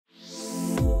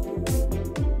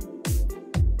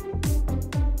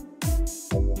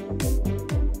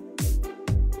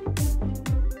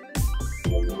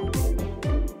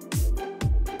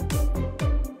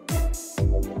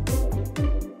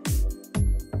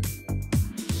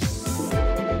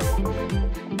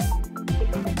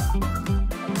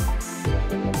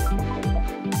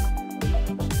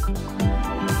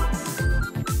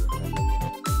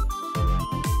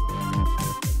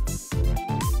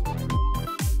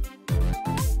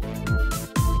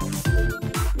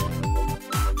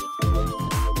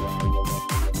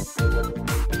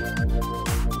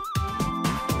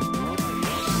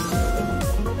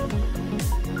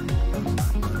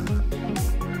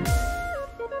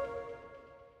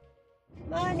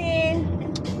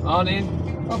Morning.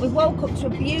 Well, we woke up to a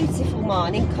beautiful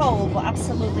morning, cold but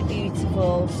absolutely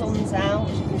beautiful. Sun's out,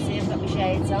 as you can see, I've got my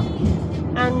shades on.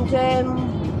 And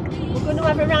we're going to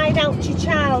have a ride out to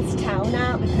Charlestown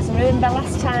now, because I remember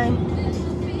last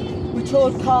time we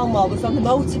toured Cornwall, was on the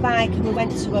motorbike and we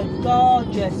went to a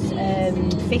gorgeous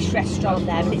fish restaurant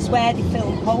there, and it's where they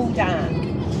filmed Wildax.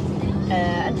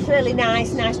 And it's really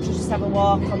nice to just have a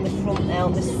walk on the front there,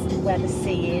 on where the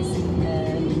sea is.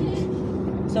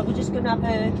 So we're just going to have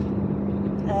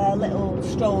a little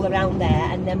stroll around there,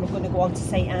 and then we're going to go on to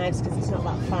St Ives because it's not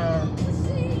that far.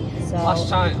 So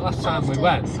last time we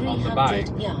went on the bike,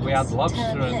 we had lobster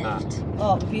and that.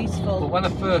 Oh, beautiful. But when I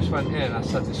first went in, I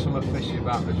said there's something fishy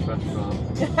about this restaurant.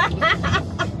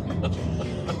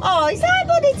 Oh, is that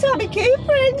buddy Tommy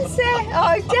Cooper, isn't it?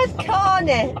 Oh, he's dead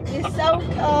corny. He's so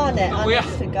corny,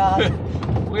 honest to God.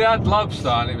 We had lobster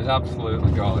and it was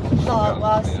absolutely gorgeous. Oh, it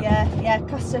was, yeah.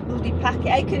 Cost a bloody packet.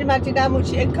 I can imagine how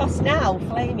much it costs now,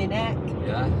 flaming heck.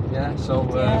 Yeah, so...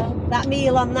 that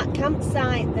meal on that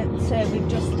campsite that we've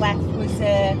just left was...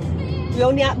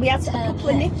 we had a couple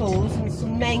of nipples and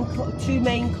some two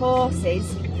main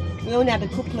courses. We only had a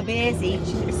couple of beers each,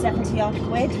 and it was 70-odd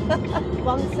quid,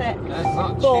 wasn't it?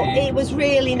 Not but cheap. It was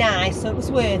really nice, so it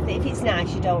was worth it. If it's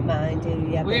nice, you don't mind, do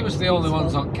you? We was the only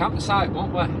ones on campsite,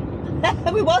 weren't we?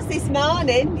 We was this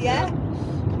morning, yeah.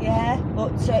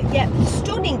 But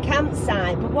stunning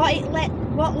campsite. But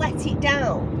what let it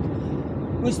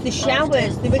down was the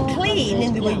showers. They were clean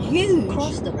and they were huge.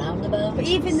 But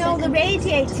even though the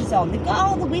radiator's on, they've got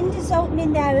all the windows open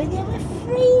in there, and they were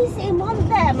freezing, weren't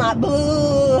they? I'm like,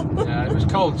 boo. Yeah, it was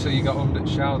cold, so you got under the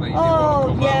shower. Then you didn't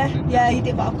want to come out. Yeah, you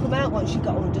didn't want to come out once you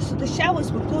got under. So the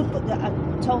showers were good, but I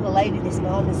told the lady this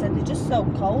morning, I said they're just so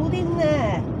cold in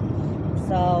there.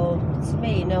 So to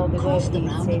me, no, they weren't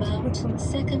heated.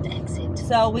 Second exit.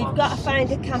 So we've got to find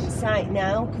a campsite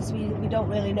now because we don't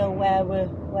really know where we're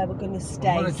going to stay.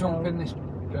 I'm going to jump in this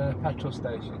petrol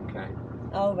station, okay?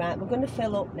 All right, we're going to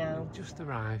fill up now. Just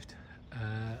arrived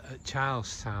at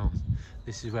Charlestown.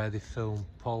 This is where they filmed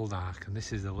Wildax, and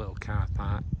this is a little car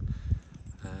park.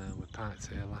 We parked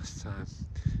here last time.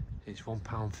 It's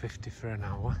 £1.50 for an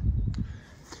hour,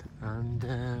 and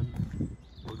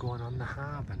we're going on the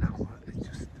harbour now. It's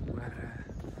just where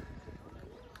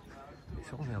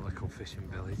it's only a little fishing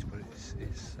village, but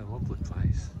it's a lovely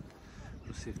place.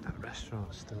 We'll see if that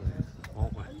restaurant's still here,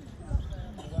 won't we?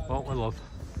 Won't we, love?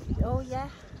 Oh yeah.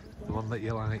 The one that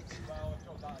you like.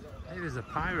 Hey, there's a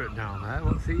pirate down there.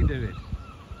 What's he doing?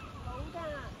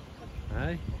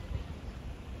 Hey?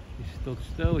 He stood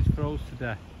still. He froze to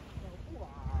death.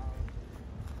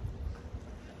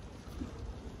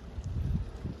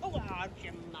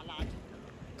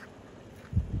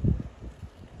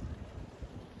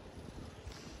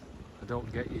 I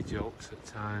don't get your jokes at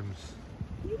times.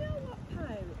 You know what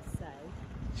pirates say?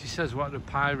 She says, what do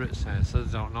pirates say? I said,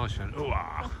 I don't know. She went, ooh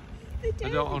ah. I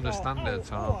don't understand it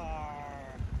at all.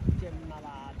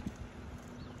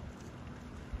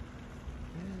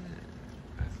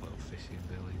 Nice little fishing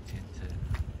village, isn't it?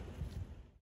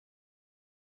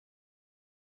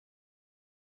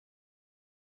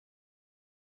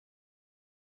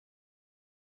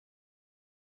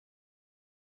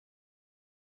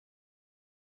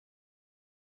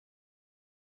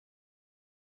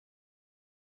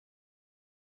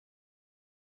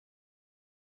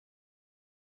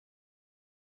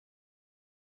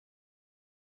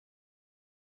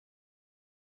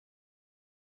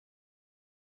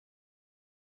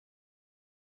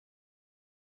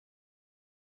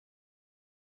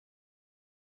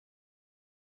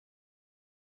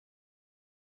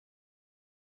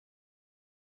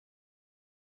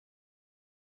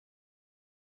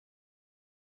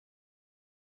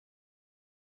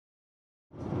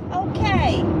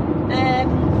 Okay.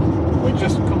 We've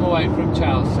just come away from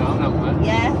Charlestown, haven't we?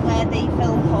 Yeah, where they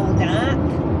filmed Wildax.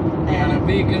 We had a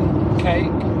vegan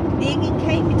cake. Vegan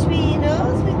cake between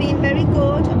us. We've been very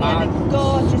good. And we had a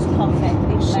gorgeous coffee.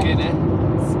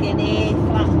 Skinny,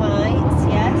 flat whites.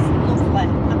 Yes, lovely,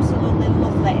 absolutely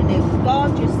lovely. And a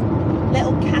gorgeous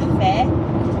little cafe.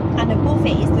 And above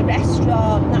it is the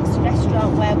restaurant. That's the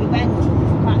restaurant where we went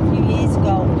quite a few years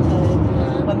ago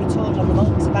when we toured on the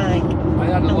motorbike. I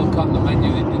had a look on the menu.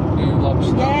 It didn't do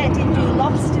lobster. Yeah, it didn't do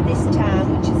lobster this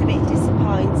time, which is a bit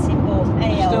disappointing. But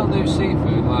They still do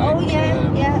seafood, like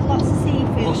lots of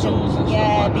seafood. mussels and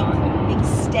yeah, stuff like that. big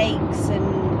steaks and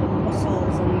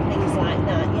mussels and things like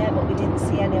that. Yeah, but we didn't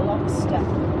see any lobster.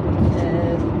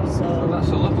 Well, that's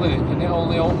a lovely, and it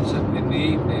only opens in the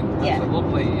evening. That's a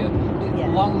lovely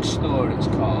long store, it's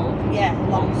called. Yeah,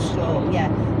 long store. Yeah,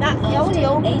 that it only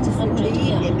opens in the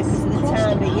evening because of the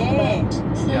time of year.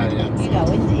 Yeah. You know,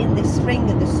 in the spring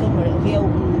and the summer, it'll be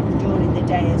open during the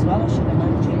day as well, I should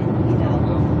imagine, you know.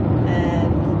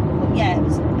 But yeah, it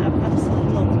was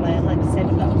absolutely lovely. Like I said,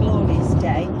 we've got a glorious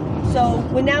day. So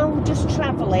we're now just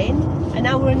travelling an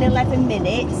hour and 11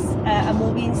 minutes and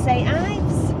we'll be in St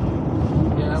Ives.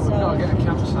 Yeah, we've got to get a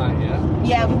campsite yet.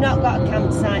 Yeah, we've not got a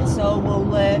campsite, so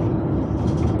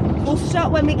we'll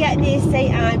stop when we get near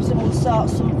St Ives and we'll sort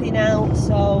something out.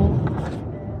 So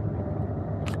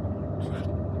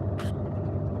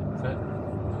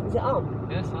is it on?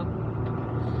 Yes, on.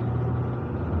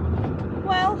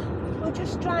 Well, we're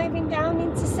just driving down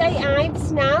into St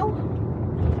Ives now.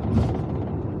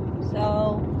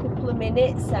 So a couple of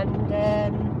minutes and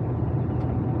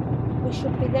we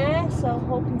should be there. So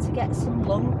hoping to get some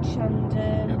lunch and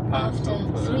after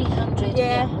 300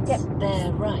 yards,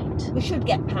 they're right. We should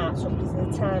get parked up because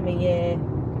of the time of year.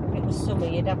 If it was summer,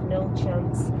 you'd have no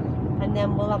chance. And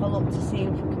then we'll have a look to see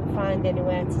if we can find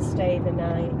anywhere to stay the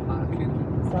night. Parking.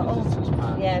 So, Visitors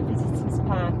Park. yeah, visitors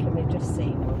park, and we've just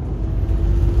seen one.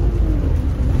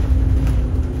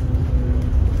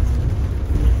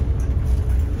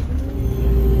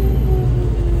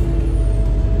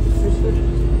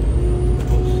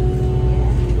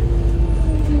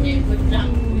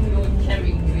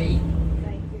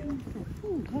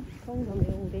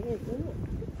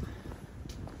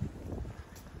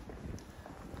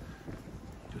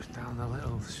 Just down the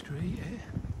little street here.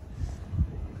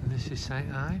 And this is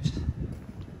St Ives.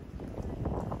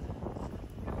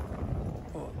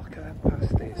 Oh, look at them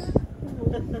pasties.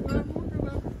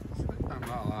 I'm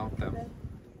not allowed them.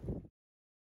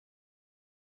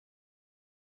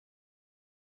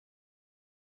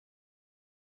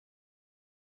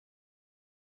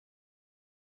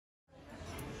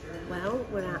 Well,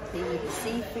 we're at the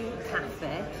seafood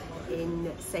cafe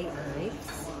in St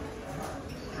Ives,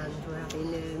 and we're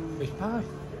having Fish pie.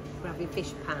 we're having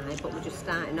fish pie, but we're just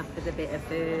starting off with a bit of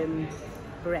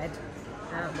bread,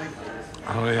 aren't we?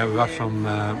 Oh yeah, we've got some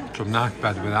nice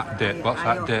bread with that dip. What's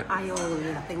that dip?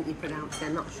 Aioli, I think you pronounce it.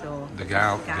 I'm not sure. The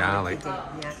garlic. Dip.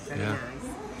 Yeah, very Yeah.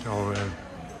 nice. So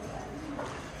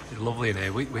it's lovely in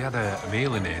here. We had a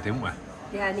meal in here, didn't we?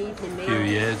 Yeah, an evening meal. A few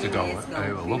years ago. It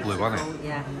was lovely, wasn't it?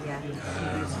 Yeah,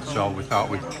 yeah. So we thought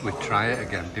we'd try it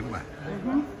again, didn't we?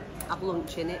 Have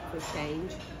lunch in it for a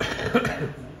change.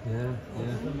 Yeah.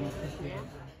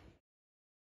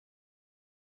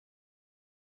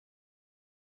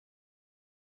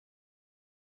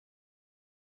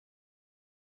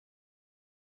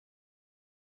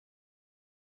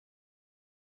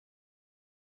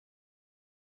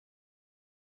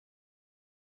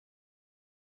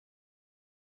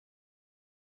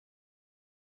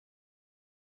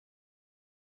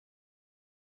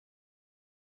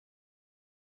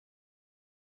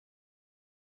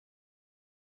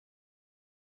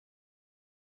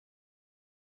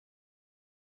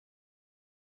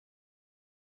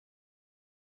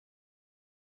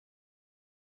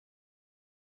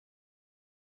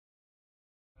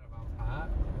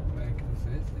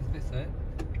 Is this it?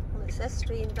 Well, it says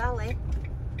Stream Valley.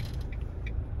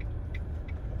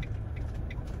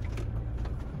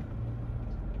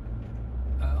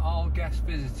 All guest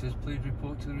visitors, please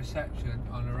report to the reception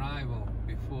on arrival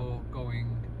before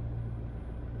going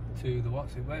to the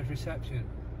what's it? Where's reception?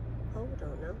 Oh, I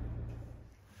don't know.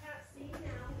 Can't see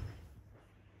now.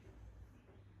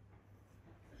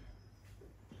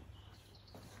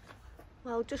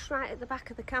 Well, just right at the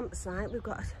back of the campsite, we've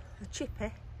got a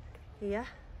chippy here,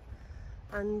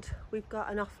 and we've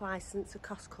got an off licence, a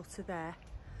cost cutter there.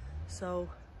 So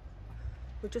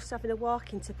we're just having a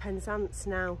walk into Penzance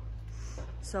now.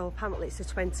 So apparently it's a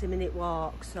 20-minute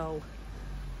walk. So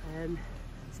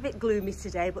it's a bit gloomy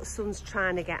today, but the sun's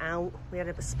trying to get out. We had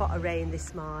a spot of rain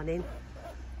this morning.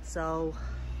 So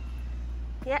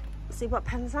yeah, see what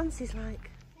Penzance is like.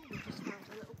 We just found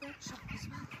a little bread shop as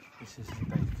well. This is the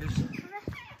baker's.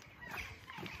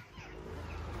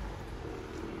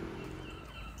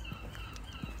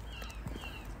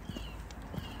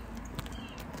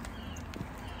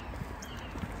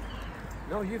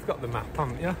 No, you've got the map,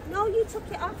 haven't you? No, you took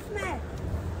it off me.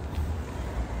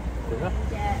 Did I?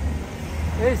 Yeah.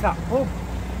 Here's that pub.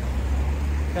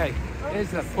 Hey,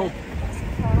 here's that pub.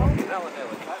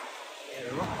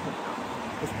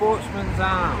 The Sportsman's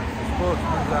Arms. The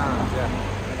Sportsman's Arms, yeah.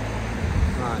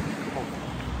 Right, come on.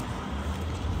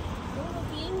 We'll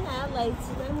be in there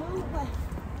later then, won't we?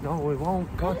 No, we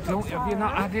won't. God, don't you? Have you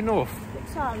not had enough?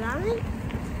 It's alright.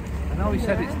 I know he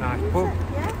said it's nice pub.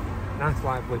 Yeah. Nice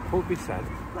lively pub, he said.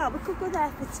 Well, we could go there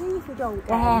for tea if we don't get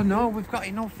Oh in. no, we've got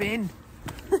enough in.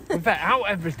 We've got out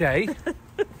every day.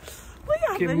 We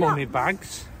haven't. Give money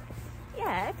bags.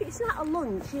 Yeah, if it's not a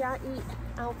lunch, you eat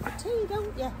out for tea,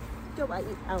 don't you? Don't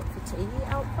eat out for tea, eat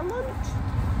out for lunch.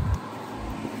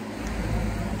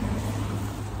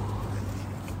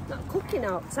 Not cooking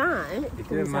all the time. It You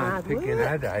do mind picking a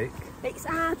headache. It's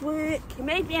hard work. It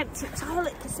made me empty the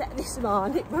toilet cassette this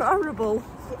morning. It was horrible.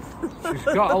 She's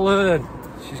got to learn.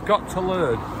 She's got to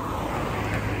learn.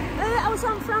 I was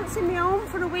on France in my own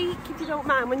for a week, if you don't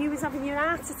mind, when you was having your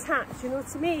heart attack, you know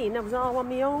what I mean? I was all on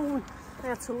my own. I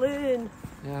had to learn.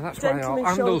 Yeah, that's why your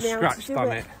handle's scratched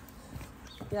on it.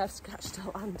 Yeah, I've scratched a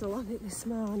handle on it this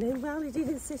morning. Well, he did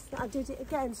insist that I did it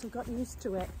again, so I got used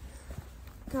to it.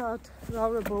 God,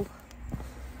 horrible.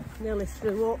 Nearly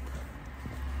threw up.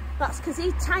 That's because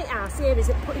he tight ass here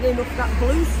isn't putting enough of that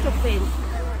blue stuff in.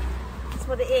 That's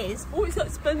what it is. Oh, it's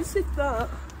expensive, that.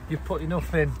 You put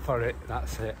enough in for it,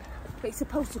 that's it. But it's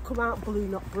supposed to come out blue,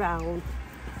 not brown.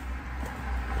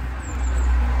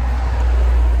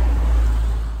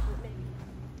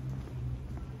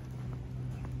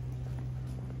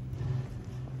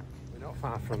 We're not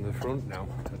far from the front now,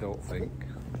 I don't think.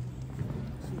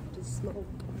 Smoke.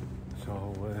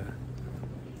 So we're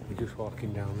just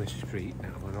walking down this street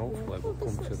now, and hopefully we'll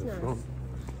come to the front.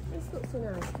 This looks a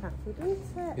nice cafe,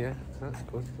 doesn't it? Yeah, that's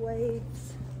good.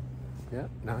 Waves. Yeah,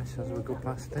 nice as we go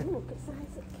past it. Oh, look at the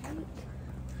size of cake.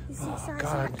 You see the Oh size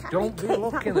God, of that don't be cake?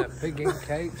 looking at pigging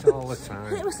cakes all the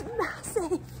time. It was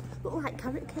massive. Looked like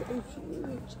carrot cake. It was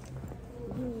huge.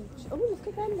 Huge. Oh, look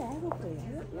at them there, lovely,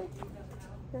 aren't they?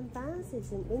 Them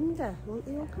vases in Linda. Won't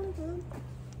they all come down?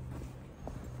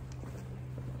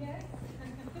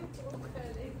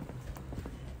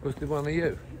 Was there one of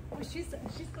you? Oh, she's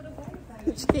got a way.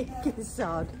 Chicken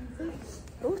sod.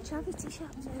 Oh, charity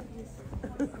shop service.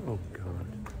 Oh God.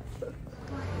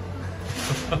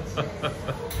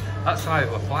 That's why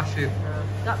we're flashing.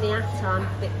 Got my hat on, a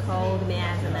bit cold, my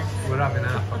hair's a mess. We're having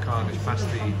half a Cornish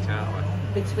pasty each, aren't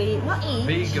we? Between, not each.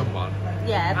 Vegan one.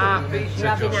 Yeah, half but each, we're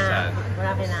having said. We're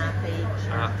having half each.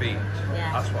 Half each?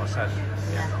 Yeah. That's what I said.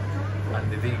 Yeah.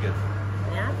 And the vegan.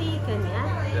 Yeah, vegan,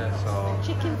 yeah. Yeah, so...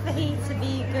 Chicken fajitas are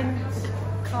vegan.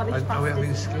 Cornish pasties. Are we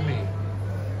having skinny?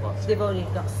 What? They've only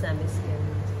got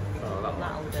semi-skimmed. Oh,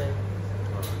 That'll do.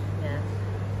 Yeah.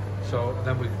 So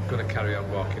then we're going to carry on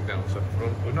walking down to the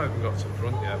front. We've not even got to the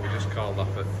front yet. We just called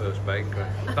off at First Bakery.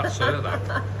 That's her,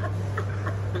 that.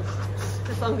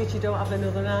 As long as you don't have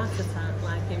another heart attack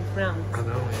like in France. I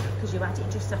know, yeah. Because you had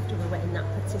it just after we went in that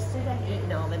patisserie,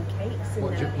 eating all them cakes and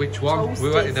which one? toasties. We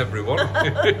went in every one.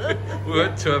 We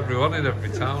went to every one in every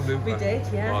town, didn't we? We did,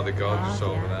 yeah. Oh, the gorgeous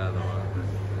over there, though, aren't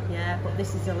they? Yeah, but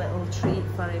this is a little treat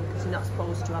for him because you're not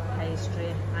supposed to have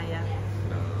pastry, are you?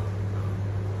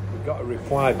 We got a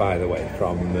reply, by the way,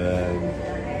 from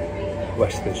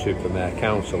Western Super-Mare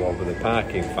Council over the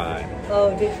parking fine.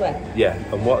 Oh, did we? Yeah,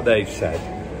 and what they've said...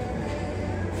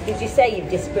 Did you say you've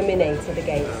discriminated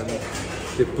against it?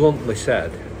 They bluntly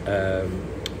said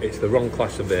it's the wrong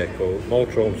class of vehicle,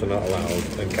 motorhomes are not allowed,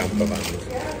 and camper vans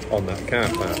on that car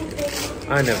park.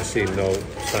 I never seen no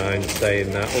sign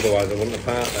saying that, otherwise I wouldn't have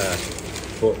parked there.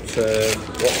 But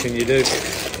what can you do?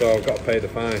 So I've got to pay the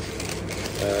fine.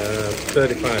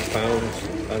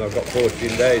 £35, and I've got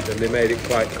 14 days, and they made it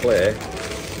quite clear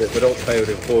that if I don't pay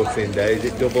within 14 days,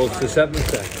 it doubles to 70.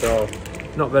 So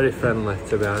not very friendly,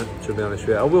 to be honest with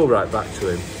you. I will write back to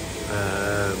him,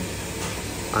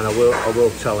 and I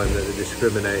will tell him that they're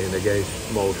discriminating against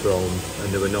motorhomes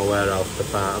and there were nowhere else to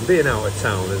park. And being out of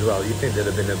town as well, you think they'd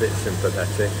have been a bit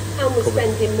sympathetic. And we're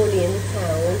spending money in the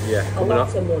town. Yeah, a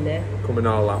lot of money. Coming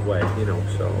all that way, you know.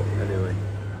 So anyway.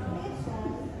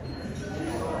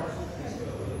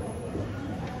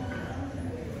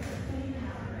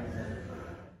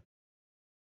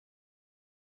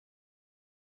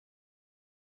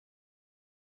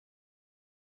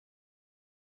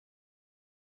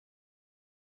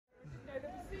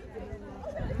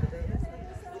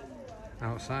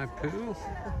 Outside pool.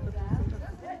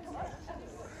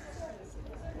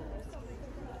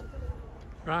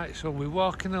 Right, so we're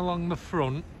walking along the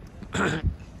front,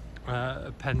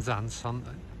 Penzance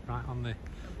right on the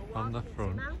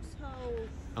front,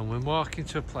 and we're walking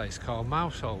to a place called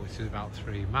Mousehole, which is about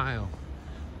 3 miles.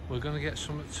 We're going to get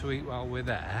something to eat while we're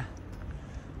there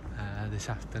this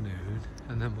afternoon,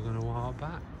 and then we're going to walk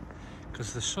back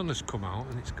because the sun has come out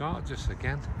and it's gorgeous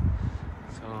again.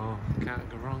 So, can't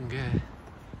go wrong here.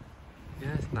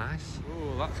 Yeah, it's nice.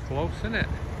 Oh, that's close, isn't it?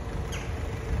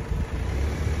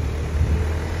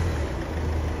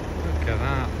 Look at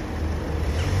that.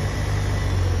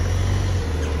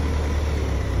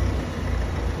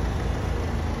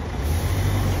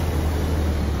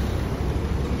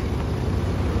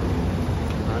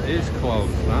 That is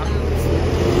close, that.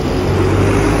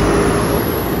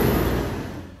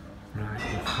 Right,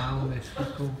 we found this this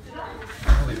little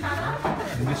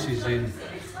polymer, and this is in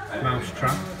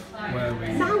Mousetrap, where we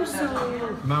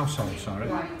Mousehole, sorry,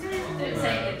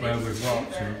 where we've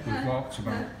walked to. We've walked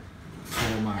about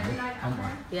 4 miles, haven't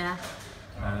we? Yeah.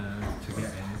 To get in.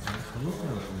 It's a lovely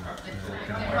little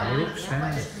gallery. We're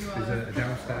upstairs. There's a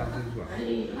downstairs as well.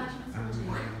 And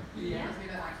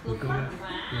we're gonna,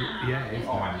 yeah, it is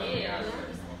nice.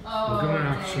 We're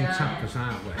gonna have some tapas,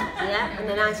 aren't we? Yeah, and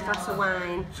a nice glass of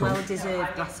wine. So, well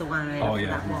deserved glass of wine. Oh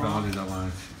yeah, we've already the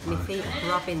large. My feet are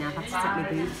throbbing. I've had to take my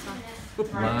boots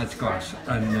off. Large glass,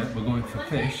 and we're going for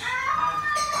fish,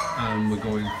 and we're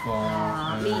going for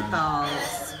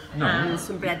meatballs. No, and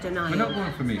some bread and oil. We're not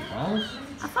going for meatballs.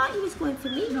 I thought you was going for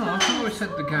meatballs. No, I thought we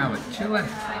said the garlic chili.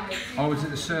 Or was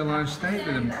it the sirloin steak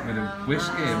with a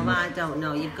whiskey? Oh, I don't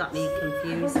know. You've got me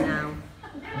confused now.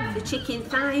 The chicken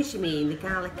thighs, you mean? The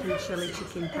garlic and chili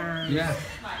chicken thighs? Yeah.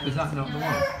 Is that not the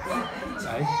one?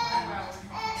 Eh?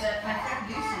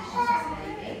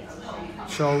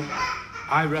 So,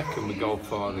 I reckon we go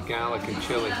for the garlic and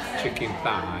chili chicken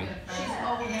thigh,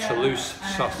 Toulouse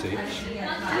sausage,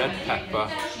 red pepper,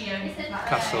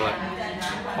 cassoulet,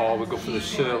 or we go for the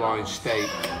sirloin steak,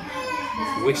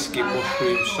 whiskey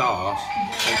mushroom sauce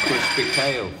and crispy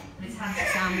kale.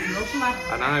 Sounds lovely.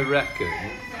 And I reckon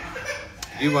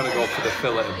you want to go for the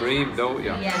fillet of bream, don't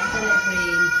you? Yeah, fillet of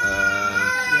bream.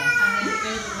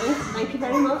 Oh, thank you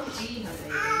very much.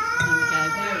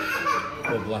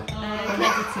 Lovely. We're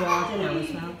ready to order now as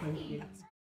well, thank you.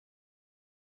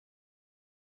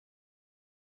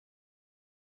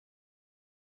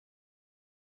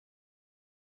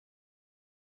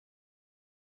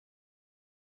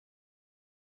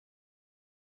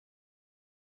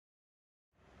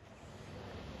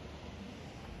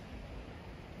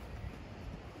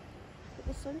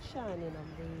 The sun's shining on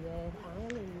the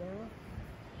island now.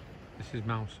 This is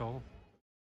Mousehole.